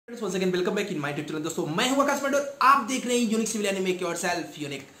once again welcome back in my YouTube channel। दोस्तों मैं हूं आकाश पांडे और आप देख रहे हैं unique civil and make yourself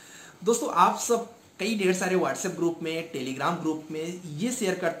unique. दोस्तों आप सब कई ढेर सारे व्हाट्सएप ग्रुप में, टेलीग्राम ग्रुप में ये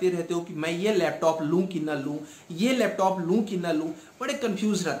शेयर करते रहते हो कि मैं ये लैपटॉप लूं कि ना लूं, ये लैपटॉप लूं कि ना लूं। बड़े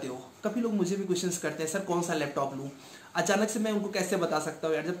कंफ्यूज रहते हो। कभी लोग मुझे भी क्वेश्चंस करते हैं, सर कौन सा लैपटॉप लूं। अचानक से मैं उनको कैसे बता सकता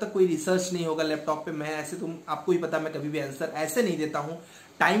हूँ यार, जब तक कोई रिसर्च नहीं होगा लैपटॉप पे। मैं ऐसे, तुम आपको ही पता, मैं कभी भी आंसर ऐसे नहीं देता हूँ।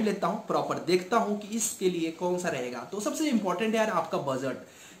 टाइम लेता हूँ, प्रॉपर देखता हूँ कि इसके लिए कौन सा रहेगा। तो सबसे इंपॉर्टेंट है यार आपका बजट,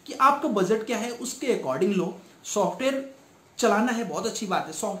 कि आपका बजट क्या है उसके अकॉर्डिंग लो। सॉफ्टवेयर चलाना है, बहुत अच्छी बात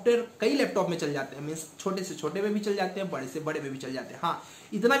है। सॉफ्टवेयर कई लैपटॉप में चल जाते हैं, मीन्स छोटे से छोटे में भी चल जाते हैं, बड़े से बड़े में भी चल जाते हैं। हाँ,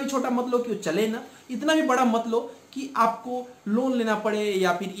 इतना भी छोटा मत लो कि वो चले ना, इतना भी बड़ा मत लो कि आपको लोन लेना पड़े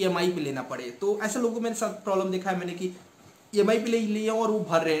या फिर ईएमआई पे लेना पड़े। तो ऐसे लोगों को मेरे साथ प्रॉब्लम देखा है मैंने कि ईएमआई पे ले लिए और वो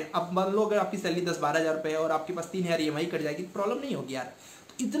भर रहे हैं। अब मान लो अगर आपकी सैलरी 10-12 हज़ार रुपये है और आपके पास 3,000 ईएमआई कट जाएगी, प्रॉब्लम नहीं होगी यार।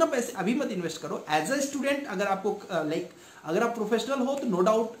 तो इतना पैसे अभी मत इन्वेस्ट करो। एज अ स्टूडेंट अगर आपको अगर आप प्रोफेशनल हो तो नो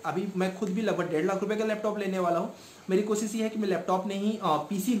डाउट, अभी मैं खुद भी लगभग 1.5 लाख रुपए का लैपटॉप लेने वाला हूँ। मेरी कोशिश ये है कि मैं लैपटॉप नहीं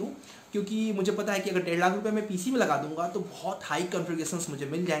पीसी लूँ, क्योंकि मुझे पता है कि अगर 1.5 लाख रुपए मैं पीसी में लगा दूंगा तो बहुत हाई कॉन्फ़िगरेशंस मुझे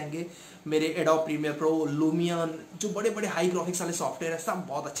मिल जाएंगे। मेरे एडोब प्रीमियर प्रो, लूमियन, जो बड़े बड़े हाई ग्राफिक्स वाले सॉफ्टवेयर है, सब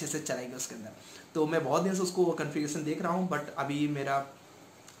बहुत अच्छे से चलाएंगे उसके अंदर। तो मैं बहुत दिन से उसको कॉन्फ़िगरेशन देख रहा हूँ, बट अभी मेरा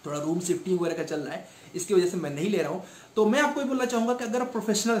थोड़ा रूम शिफ्टिंग वगैरह का चल रहा है, इसकी वजह से मैं नहीं ले रहा हूँ। तो मैं आपको ये बोलना चाहूँगा कि अगर आप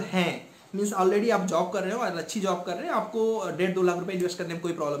प्रोफेशनल हैं, मीन्स ऑलरेडी आप जॉब कर रहे हो और अच्छी जॉब कर रहे हैं, आपको 1.5-2 लाख रुपए इन्वेस्ट करने में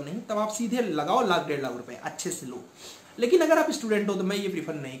कोई प्रॉब्लम नहीं, तब आप सीधे लगाओ 1-1.5 लाख रुपए अच्छे से लो। लेकिन अगर आप स्टूडेंट हो तो मैं ये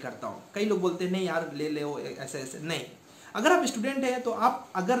प्रीफर नहीं करता हूँ। कई लोग बोलते हैं नहीं यार ले ले ऐसे ऐसे, नहीं। अगर आप स्टूडेंट है तो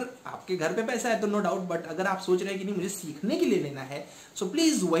आप, अगर आपके घर पे पैसा है तो नो डाउट, बट अगर आप सोच रहे हैं कि नहीं मुझे सीखने के लिए लेना है, सो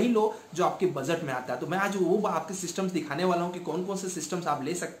प्लीज वही लो जो आपके बजट में आता है। तो मैं आज वो आपके सिस्टम्स दिखाने वाला हूँ कि कौन कौन से सिस्टम्स आप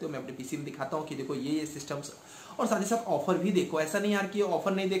ले सकते हो। मैं अपने पीसी में दिखाता हूँ कि देखो ये सिस्टम्स, और साथ ही साथ ऑफर भी देखो। ऐसा नहीं यार कि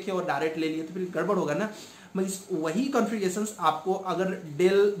ऑफर नहीं देखे और डायरेक्ट ले लिए तो फिर गड़बड़ होगा ना। वही कॉन्फ़िगरेशंस आपको अगर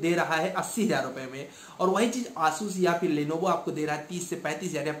डेल दे रहा है 80,000 रुपए में, और वही चीज आसूस या फिर लेनोवो आपको दे रहा है 30 से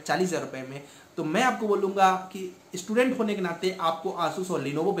 35,000 या 40,000 रुपए में, तो मैं आपको बोलूंगा कि स्टूडेंट होने के नाते आपको आसूस और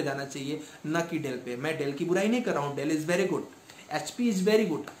लिनोवो पे जाना चाहिए, न कि डेल पे। मैं डेल की बुराई नहीं कर रहा हूँ, del is very good, HP is very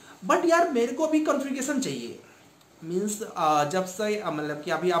good, but यार मेरे को अभी कॉन्फ़िगरेशन चाहिए। मीन्स जब से मतलब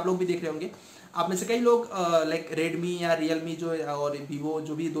कि अभी आप लोग भी देख रहे होंगे, आप में से कई लोग लाइक रेडमी या रियलमी जो और वीवो,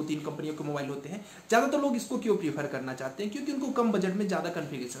 जो भी 2-3 कंपनियों के मोबाइल होते हैं, ज़्यादातर लोग इसको क्यों प्रीफर करना चाहते हैं? क्योंकि उनको कम बजट में ज़्यादा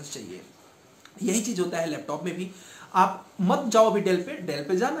कॉन्फ़िगरेशन चाहिए। यही चीज होता है लैपटॉप में भी। आप मत जाओ अभी डेल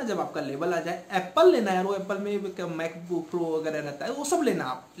पे जाना जब आपका लेवल आ जाए। एप्पल लेना है, वो एप्पल में मैकबुक प्रो वगैरह रहता है, वो सब लेना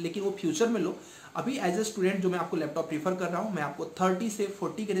आप, लेकिन वो फ्यूचर में लो। अभी एज ए स्टूडेंट जो मैं आपको लैपटॉप प्रीफर कर रहा हूँ, मैं आपको 30 से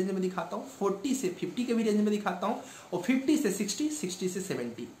 40 के रेंज में दिखाता हूँ, 40 से 50 के भी रेंज में दिखाता हूँ, और 50 से 60, 60 से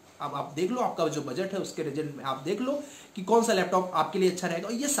 70। अब आप देख लो आपका जो बजट है उसके रेंज में आप देख लो कि कौन सा लैपटॉप आपके लिए अच्छा रहेगा।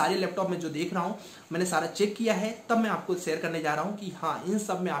 और ये सारे लैपटॉप में जो देख रहा हूँ मैंने सारा चेक किया है, तब मैं आपको शेयर करने जा रहा हूँ कि हाँ इन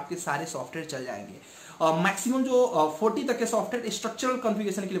सब में आपके सारे सॉफ्टवेयर चल जाएंगे। मैक्सिमम जो 40 तक के सॉफ्टवेयर स्ट्रक्चरल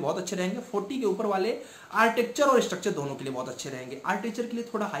कॉन्फ़िगरेशन के लिए बहुत अच्छे रहेंगे। 40 के ऊपर वाले आर्किटेक्चर और स्ट्रक्चर दोनों के लिए बहुत अच्छे रहेंगे। आर्किटेक्चर के लिए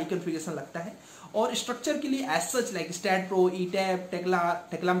थोड़ा हाई कॉन्फ़िगरेशन लगता है, और स्ट्रक्चर के लिए as such like staad.pro, ईटैब,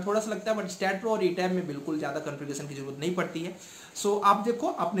 Tekla में थोड़ा सा लगता है, बट staad.pro और ईटैब में बिल्कुल ज़्यादा कॉन्फ़िगरेशन की जरूरत नहीं पड़ती है। सो आप देखो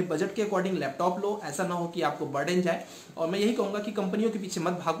अपने बजट के अकॉर्डिंग लैपटॉप लो, ऐसा ना हो कि आपको बर्डन जाए। और मैं यही कहूँगा कि कंपनियों के पीछे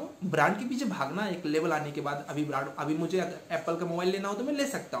मत भागो, ब्रांड के पीछे भागना एक लेवल आने के बाद। अभी मुझे एप्पल का मोबाइल लेना हो तो मैं ले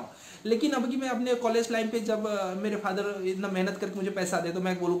सकता हूँ, लेकिन अब कि मैं अपने कॉलेज लाइन पे जब मेरे फादर इतना मेहनत करके मुझे पैसा दे तो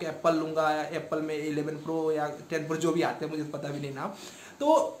मैं बोलूँ कि एप्पल लूंगा, एप्पल में 11 प्रो या 10 प्रो जो भी आते हैं, मुझे पता भी नहीं नाम,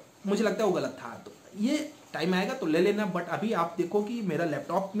 तो मुझे लगता है वो गलत था। तो ये टाइम आएगा तो ले लेना, बट अभी आप देखो कि मेरा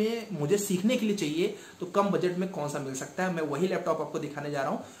लैपटॉप में मुझे सीखने के लिए चाहिए, तो कम बजट में कौन सा मिल सकता है। मैं वही लैपटॉप आपको दिखाने जा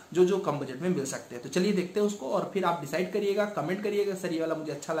रहा हूँ जो कम बजट में मिल सकते हैं। तो चलिए देखते हैं उसको, और फिर आप डिसाइड करिएगा, कमेंट करिएगा सर ये वाला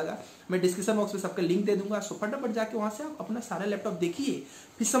मुझे अच्छा लगा। मैं डिस्क्रिप्शन बॉक्स में सबका लिंक दे दूंगा, सो फटाफट जाके वहां से आप अपना सारा लैपटॉप देखिए,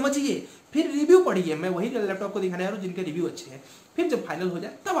 फिर समझिए, फिर रिव्यू पढ़िए। मैं वही लैपटॉप को दिखाने जा रहा हूँ जिनके रिव्यू अच्छे हैं। फिर जब फाइनल हो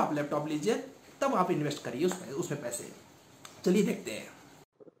जाए तब आप लैपटॉप लीजिए, तब आप इन्वेस्ट करिए उसमें पैसे। चलिए देखते हैं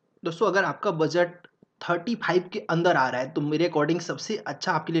दोस्तों, अगर आपका बजट 35 के अंदर आ रहा है तो मेरे अकॉर्डिंग सबसे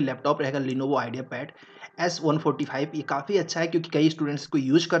अच्छा आपके लिए लैपटॉप रहेगा लिनोवो आइडियापैड S145। ये काफ़ी अच्छा है क्योंकि कई स्टूडेंट्स को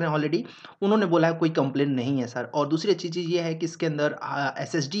यूज कर रहे हैं ऑलरेडी, उन्होंने बोला है कोई कंप्लेन नहीं है सर। और दूसरी अच्छी चीज़ ये है कि इसके अंदर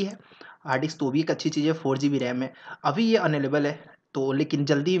SSD है, हार्ड डिस्क, तो भी एक अच्छी चीज़ है। 4 GB रैम है। अभी ये अवेलेबल है तो, लेकिन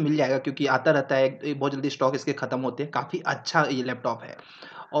जल्दी मिल जाएगा क्योंकि आता रहता है, बहुत जल्दी स्टॉक इसके ख़त्म होते हैं। काफ़ी अच्छा ये लैपटॉप है,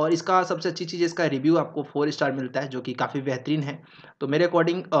 और इसका सबसे अच्छी चीज़ इसका रिव्यू आपको 4 स्टार मिलता है जो कि काफ़ी बेहतरीन है। तो मेरे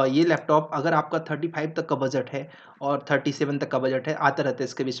अकॉर्डिंग ये लैपटॉप अगर आपका 35 तक का बजट है और 37 तक का बजट है, आता रहता है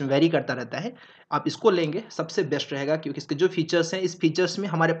इसके बीच में, वेरी करता रहता है, आप इसको लेंगे सबसे बेस्ट रहेगा। क्योंकि इसके जो फीचर्स हैं, इस फीचर्स में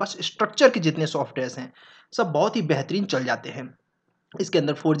हमारे पास स्ट्रक्चर के जितने सॉफ्टवेयर्स हैं सब बहुत ही बेहतरीन चल जाते हैं। इसके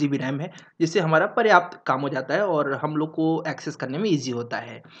अंदर 4 GB रैम है, जिससे हमारा पर्याप्त काम हो जाता है और हम लोग को एक्सेस करने में ईज़ी होता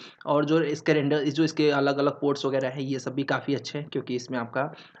है। और जो इसके रेंडर जो इसके अलग-अलग पोर्ट्स वगैरह हैं, ये सब भी काफ़ी अच्छे हैं क्योंकि इसमें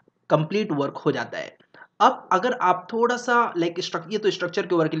आपका कंप्लीट वर्क हो जाता है। अब अगर आप थोड़ा-सा लाइक ये तो स्ट्रक्चर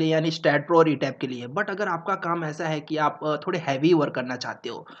के वर्क के लिए यानी स्टैड प्रो और ईटैब के लिए, बट अगर आपका काम ऐसा है कि आप थोड़े हैवी वर्क करना चाहते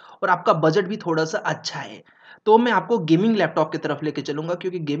हो और आपका बजट भी थोड़ा-सा अच्छा है, तो मैं आपको गेमिंग लैपटॉप की तरफ लेके चलूँगा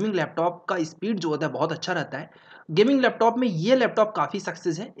क्योंकि गेमिंग लैपटॉप का स्पीड जो होता है बहुत अच्छा रहता है। गेमिंग लैपटॉप में ये लैपटॉप काफ़ी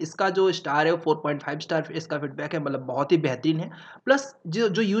सक्सेस है। इसका जो स्टार है वो 4.5 स्टार इसका फीडबैक है, मतलब बहुत ही बेहतरीन है। प्लस जो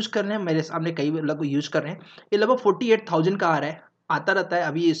जो यूज़ कर रहे हैं, मेरे सामने कई लोग यूज़ कर रहे हैं, ये लगभग 48,000 का आ रहा है। आता रहता है,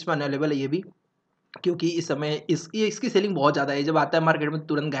 अभी इसमें अवेलेबल है ये भी, क्योंकि इस समय इसकी सेलिंग बहुत ज़्यादा है, जब आता है मार्केट में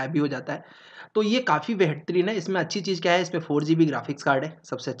तुरंत गायब भी हो जाता है। तो ये काफ़ी बेहतरीन है। इसमें अच्छी चीज़ क्या है, इसमें 4 जीबी ग्राफिक्स कार्ड है,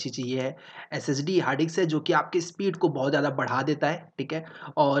 सबसे अच्छी चीज़ ये है। एसएसडी हार्ड डिस्क है जो कि आपकी स्पीड को बहुत ज़्यादा बढ़ा देता है, ठीक है?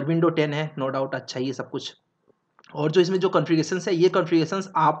 और विंडो 10 है, नो डाउट अच्छा ही है सब कुछ। और जो इसमें जो कॉन्फ़िगरेशंस है, ये कॉन्फ़िगरेशंस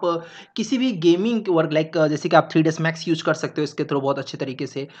आप किसी भी गेमिंग वर्क लाइक जैसे कि आप 3ds मैक्स यूज़ कर सकते हो इसके थ्रू बहुत अच्छे तरीके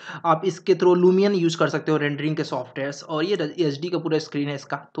से। आप इसके थ्रू लुमियन यूज़ कर सकते हो रेंडरिंग के सॉफ्टवेयर्स, और ये एचडी का पूरा स्क्रीन है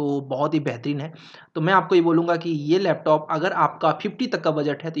इसका, तो बहुत ही बेहतरीन है। तो मैं आपको ये बोलूँगा कि ये लैपटॉप अगर आपका 50 तक का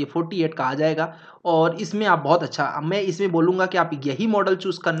बजट है, तो ये 48 का आ जाएगा और इसमें आप बहुत अच्छा, मैं इसमें बोलूँगा कि आप यही मॉडल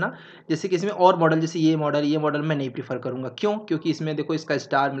चूज़ करना। जैसे कि इसमें और मॉडल जैसे ये मॉडल मैं नहीं प्रेफ़र करूँगा। क्यों? क्योंकि इसमें देखो इसका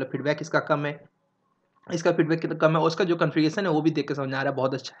स्टार मतलब फीडबैक इसका कम है। इसका फीडबैक कितना कम है और उसका जो कॉन्फ़िगरेशन है वो भी देख के समझ में आ रहा है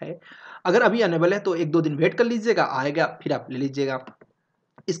बहुत अच्छा है। अगर अभी अवेलेबल है तो 1-2 दिन वेट कर लीजिएगा, आएगा फिर आप ले लीजिएगा।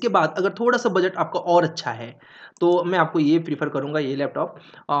 इसके बाद अगर थोड़ा-सा बजट आपका और अच्छा है, तो मैं आपको ये प्रेफ़र करूँगा ये लैपटॉप।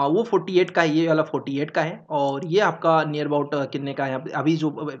 वो 48 का है, ये वाला 48 का है और ये आपका नियर अबाउट कितने का है, अभी जो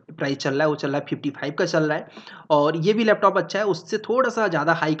प्राइस चल रहा है वो चल रहा है 55 का चल रहा है। और ये भी लैपटॉप अच्छा है, उससे थोड़ा-सा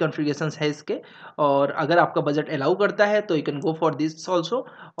ज़्यादा हाई कॉन्फ़िगरेशंस है इसके, और अगर आपका बजट अलाउ करता है तो you can go for this also.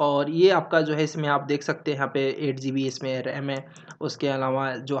 और ये आपका जो है इसमें आप देख सकते हैं यहाँ पे 8 जीबी इसमें रैम है। उसके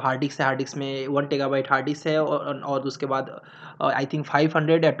अलावा जो हार्ड डिस्क है, हार्ड डिस्क में 1 टेराबाइट हार्ड डिस्क है और उसके बाद आई थिंक 500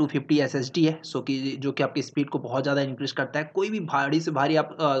 या 250 एसएसडी है, सो कि जो कि आपकी स्पीड को बहुत ज़्यादा इंक्रीज़ करता है। कोई भी भारी से भारी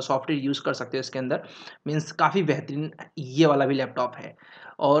आप सॉफ्टवेयर यूज़ कर सकते हो इसके अंदर, मीन्स काफ़ी बेहतरीन ये वाला भी लैपटॉप है।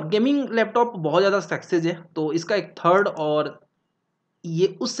 और गेमिंग लैपटॉप बहुत ज़्यादा सक्सेस है, तो इसका एक थर्ड और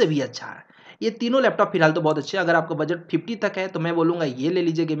ये उससे भी अच्छा है। ये तीनों लैपटॉप फिलहाल तो बहुत अच्छे हैं। अगर आपका बजट 50 तक है तो मैं बोलूँगा ये ले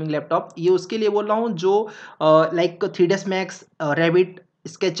लीजिए गेमिंग लैपटॉप। ये उसके लिए बोल रहा हूँ जो लाइक 3ds मैक्स, रैविड,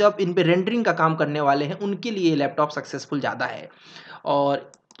 स्केचअप इन पे रेंडरिंग का काम करने वाले हैं, उनके लिए ये लैपटॉप सक्सेसफुल ज़्यादा है। और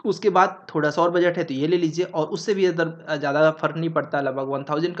उसके बाद थोड़ा-सा और बजट है तो ये ले लीजिए, और उससे भी अदर ज़्यादा फ़र्क नहीं पड़ता, लगभग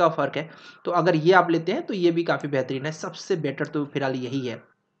 1000 का फ़र्क है। तो अगर ये आप लेते हैं तो ये भी काफ़ी बेहतरीन है। सबसे बेटर तो फिलहाल यही है।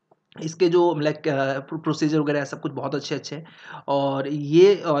 इसके जो लाइक प्रोसीजर वगैरह सब कुछ बहुत अच्छे-अच्छे हैं, और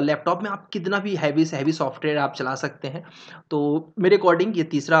ये लैपटॉप में आप कितना भी हैवी से हैवी सॉफ्टवेयर आप चला सकते हैं। तो मेरे अकॉर्डिंग ये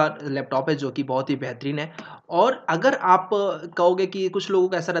तीसरा लैपटॉप है जो कि बहुत ही बेहतरीन है। और अगर आप कहोगे कि कुछ लोगों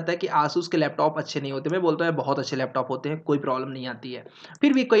का ऐसा रहता है कि आसूस के लैपटॉप अच्छे नहीं होते, मैं बोलता हूँ बहुत अच्छे लैपटॉप होते हैं, कोई प्रॉब्लम नहीं आती है।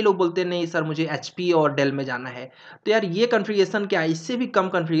 फिर भी कई लोग बोलते हैं नहीं सर मुझे एचपी और डेल में जाना है। तो यार ये कॉन्फ़िगरेशन क्या है, इससे भी कम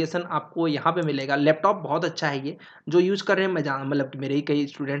कॉन्फ़िगरेशन आपको यहाँ पे मिलेगा। लैपटॉप बहुत अच्छा है ये, जो यूज़ कर रहे हैं मैं मतलब कि मेरे ही कई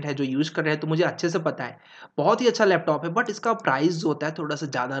स्टूडेंट हैं जो यूज़ कर रहे हैं, तो मुझे अच्छे से पता है। बहुत ही अच्छा लैपटॉप है, बट इसका प्राइस जो होता है थोड़ा-सा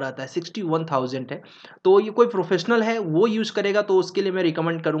ज़्यादा रहता है, 61,000 है। तो ये कोई प्रोफ़ेशनल है वो यूज़ करेगा तो उसके लिए मैं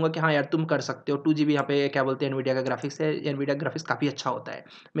रिकमेंड करूँगा कि हाँ यार तुम कर सकते हो। 2 जीबी यहाँ पे क्या बोलते हैं एनवीडिया का ग्राफ़िक्स है, एनवीडिया ग्राफ़िक्स काफ़ी अच्छा होता है।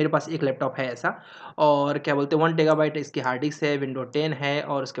 मेरे पास एक लैपटॉप है ऐसा, और क्या बोलते हैं 1 टेराबाइट इसकी हार्ड डिस्क है, विंडो 10 है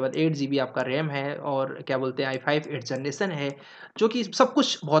और उसके बाद 8 जीबी आपका रैम है, और क्या बोलते हैं i5 8th जनरेशन है, जो कि सब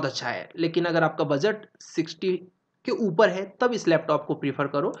कुछ बहुत अच्छा है। लेकिन अगर आपका बजट 60 के ऊपर है तब इस लैपटॉप को प्रेफ़र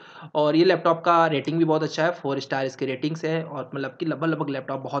करो। और ये लैपटॉप का रेटिंग भी बहुत अच्छा है, 4 स्टार इसकी रेटिंग्स है, और मतलब कि लगभग-लगभग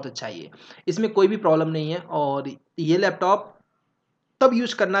लैपटॉप बहुत अच्छा है ये। इसमें कोई भी प्रॉब्लम नहीं है, और ये लैपटॉप तब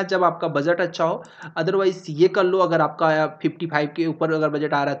यूज़ करना जब आपका बजट अच्छा हो। अदरवाइज़ ये कर लो, अगर आपका 55 के ऊपर अगर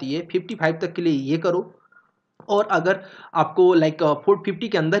बजट आ रहा है तो ये 55 तक के लिए ये करो। और अगर आपको लाइक 450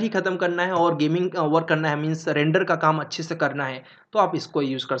 के अंदर ही ख़त्म करना है और गेमिंग वर्क करना है, मीन्स रेंडर का काम अच्छे से करना है, तो आप इसको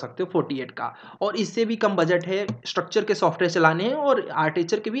यूज़ कर सकते हो 48 का। और इससे भी कम बजट है, स्ट्रक्चर के सॉफ्टवेयर चलाने हैं, और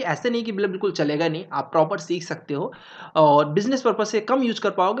आर्किटेक्चर के भी ऐसे नहीं कि बिल्कुल चलेगा नहीं, आप प्रॉपर सीख सकते हो। और बिज़नेस पर्पज़ से कम यूज़ कर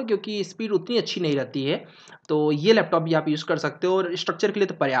पाओगे क्योंकि स्पीड उतनी अच्छी नहीं रहती है। तो ये लैपटॉप भी आप यूज़ कर सकते हो, और स्ट्रक्चर के लिए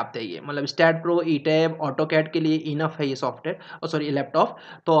तो पर्याप्त है ये, मतलब स्टैड प्रो, ईटैब, ऑटोकैड के लिए इनफ है ये सॉफ्टवेयर, सॉरी ये लैपटॉप।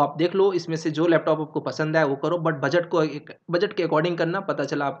 तो आप देख लो इसमें से जो लैपटॉप आपको पसंद आए वो करो, बट बजट के अकॉर्डिंग करना। पता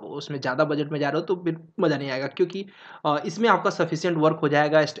चला आप उसमें ज़्यादा बजट में जा रहे हो तो फिर मज़ा नहीं आएगा, क्योंकि इसमें आपका सफिशिएंट वर्क हो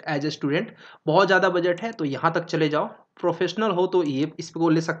जाएगा एज ए स्टूडेंट। बहुत ज़्यादा बजट है तो यहाँ तक चले जाओ, प्रोफेशनल हो तो ये इसको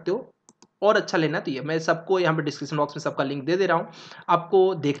ले सकते हो। और अच्छा लेना है तो ये मैं सबको यहाँ पे डिस्क्रिप्शन बॉक्स में सबका लिंक दे रहा हूँ।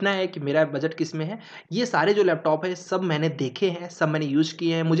 आपको देखना है कि मेरा बजट किस में है। ये सारे जो लैपटॉप है सब मैंने देखे हैं, सब मैंने यूज़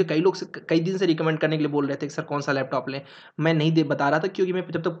किए हैं। मुझे कई लोग कई दिन से रिकमेंड करने के लिए बोल रहे थे कि सर कौन सा लैपटॉप लें। मैं नहीं दे बता रहा था क्योंकि मैं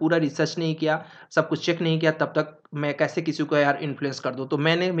जब तक पूरा रिसर्च नहीं किया, सब कुछ चेक नहीं किया, तब तक मैं कैसे किसी को यार इन्फ्लुएंस कर दूँ। तो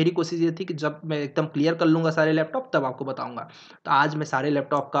मेरी कोशिश ये थी कि जब मैं एकदम क्लियर कर लूँगा सारे लैपटॉप तब आपको बताऊँगा। तो आज मैं सारे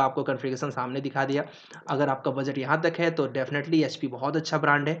लैपटॉप का आपको कॉन्फ़िगरेशन सामने दिखा दिया। अगर आपका बजट यहाँ तक है तो डेफ़िनेटली एचपी बहुत अच्छा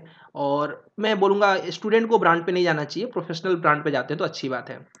ब्रांड है और मैं बोलूँगा स्टूडेंट को ब्रांड पे नहीं जाना चाहिए, प्रोफ़ेशनल ब्रांड पे जाते हैं तो अच्छी बात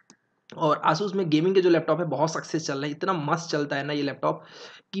है। और आसूस में गेमिंग के जो लैपटॉप है बहुत सक्सेस चल रहे हैं, इतना मस्त चलता है ना ये लैपटॉप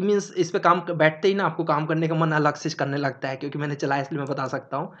कि मीन्स इस पे बैठते ही ना आपको काम करने का मन अलग से करने लगता है, क्योंकि मैंने चलाया इसलिए मैं बता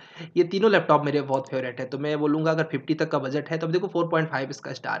सकता हूँ। ये तीनों लैपटॉप मेरे बहुत फेवरेट है। तो मैं बोलूँगा अगर 50 तक का बजट है तो अब देखो 4.5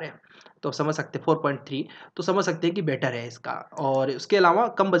 इसका स्टार है, तो समझ सकते हैं 4.3, तो समझ सकते हैं कि बेटर है इसका। और उसके अलावा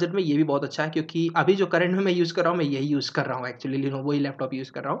कम बजट में ये भी बहुत अच्छा है, क्योंकि अभी जो करंट में मैं यूज़ कर रहा हूँ मैं यही यूज़ कर रहा हूँ, एक्चुअली लिनोवो ही लैपटॉप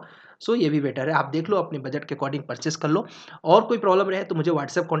यूज़ कर रहा हूँ। सो ये भी बेटर है, आप देख लो अपने बजट के अकॉर्डिंग परचेस कर लो। और कोई प्रॉब्लम रहे तो मुझे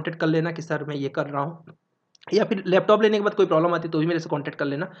व्हाट्सएप कॉन्टैक्ट कर लेना कि सर मैं ये कर रहा हूँ, या फिर लैपटॉप लेने के बाद कोई प्रॉब्लम आती है तो भी मेरे से कॉन्टैक्ट कर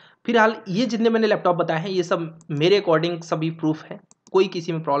लेना। फिलहाल ये जितने मैंने लैपटॉप बताए हैं ये सब मेरे अकॉर्डिंग सभी प्रूफ है, कोई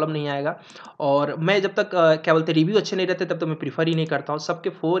किसी में प्रॉब्लम नहीं आएगा। और मैं जब तक क्या बोलते हैं रिव्यू अच्छे नहीं रहते तब तक मैं प्रीफर ही नहीं करता हूँ। सबके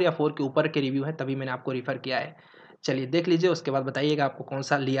 4 या 4 के ऊपर के रिव्यू हैं तभी मैंने आपको रेफर किया है। चलिए देख लीजिए, उसके बाद बताइएगा आपको कौन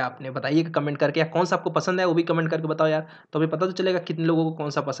सा लिया आपने, बताइएगा कमेंट करके, या कौन सा आपको पसंद है वो भी कमेंट करके बताओ यार, तो हमें पता तो चलेगा कितने लोगों को कौन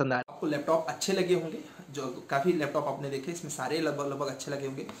सा पसंद आया। आपको लैपटॉप अच्छे लगे होंगे, जो काफ़ी लैपटॉप आपने देखे इसमें सारे लगभग लगभग अच्छे लगे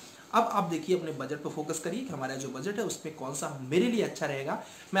होंगे। अब आप देखिए अपने बजट पर फोकस करिए कि हमारा जो बजट है उसमें कौन सा मेरे लिए अच्छा रहेगा।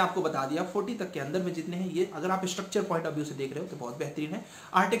 मैं आपको बता दिया 40 तक के अंदर में जितने हैं ये, अगर आप स्ट्रक्चर पॉइंट ऑफ व्यू से देख रहे हो तो बहुत बेहतरीन है।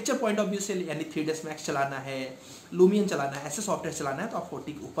 आर्किटेक्चर पॉइंट ऑफ व्यू से यानी 3ds मैक्स चलाना है, लूमियन चलाना है, ऐसे सॉफ्टवेयर चलाना है तो आप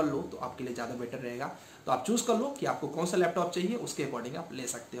 40 के ऊपर लो तो आपके लिए ज़्यादा बेटर रहेगा। तो आप चूज़ कर लो कि आपको कौन सा लैपटॉप चाहिए, उसके अकॉर्डिंग आप ले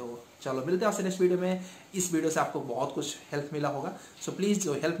सकते हो। चलो मिलते हैं आपसे नेक्स्ट वीडियो में। इस वीडियो से आपको बहुत कुछ हेल्प मिला होगा, सो प्लीज़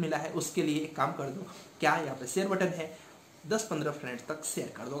जो हेल्प मिला है उसके लिए एक काम कर दो, क्या यहाँ पे शेयर बटन है, 10-15 फ्रेंड्स तक शेयर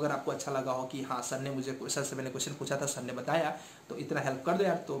कर दो। अगर आपको अच्छा लगा हो कि हाँ सर ने मुझे सर से मैंने क्वेश्चन पूछा था, सर ने बताया, तो इतना हेल्प कर दो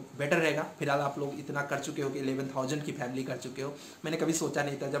यार तो बेटर रहेगा। फिलहाल आप लोग इतना कर चुके हो कि 11,000 की फैमिली कर चुके हो। मैंने कभी सोचा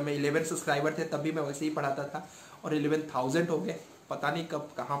नहीं था, जब मैं 11 सब्सक्राइबर थे तब भी मैं वैसे ही पढ़ाता था और 11,000 हो गए। पता नहीं कब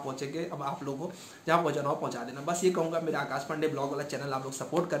कहाँ पहुँचेंगे। अब आप लोगों को जहाँ पहुँचाना हो पहुँचा देना। बस ये कहूँगा, मेरा आकाश पांडे ब्लॉग वाला चैनल आप लोग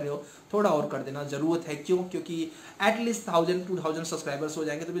सपोर्ट कर रहे हो, थोड़ा और कर देना, ज़रूरत है। क्यों? क्योंकि एटलीस्ट 1000-2000 सब्सक्राइबर्स हो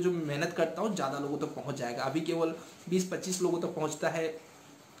जाएंगे तो मैं जो मेहनत करता हूँ ज़्यादा लोगों तक पहुँच जाएगा। अभी केवल 20-25 लोगों तक पहुँचता है,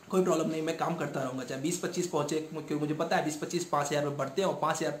 कोई प्रॉब्लम नहीं, मैं काम करता रहूँगा चाहे 20-25 पहुँचे, क्योंकि मुझे पता है 20-25 5,000 में बढ़ते हैं और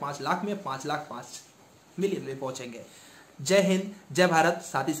 5,000 5 लाख में, 5 लाख 5 मिलियन में पहुँचेंगे। जय हिंद, जय भारत।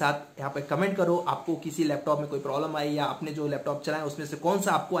 साथ ही साथ यहाँ पे कमेंट करो आपको किसी लैपटॉप में कोई प्रॉब्लम आई या आपने जो लैपटॉप चलाया उसमें से कौन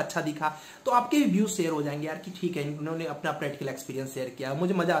सा आपको अच्छा दिखा, तो आपके भी व्यूज शेयर हो जाएंगे यार कि ठीक है इन्होंने अपना प्रैक्टिकल एक्सपीरियंस शेयर किया।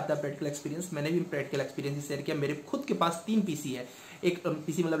 मुझे मजा आता है प्रैक्टिकल एक्सपीरियंस, मैंने भी प्रैक्टिकल एक्सपीरियंस शेयर किया। मेरे खुद के पास 3 पीसी है, एक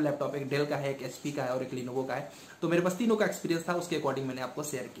पीसी मतलब लैपटॉप, एक डेल का है, एक एचपी का है और एक लिनोवो का है। तो मेरे पास तीनों का एक्सपीरियंस था, उसके अकॉर्डिंग मैंने आपको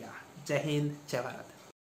शेयर किया। जय हिंद, जय भारत।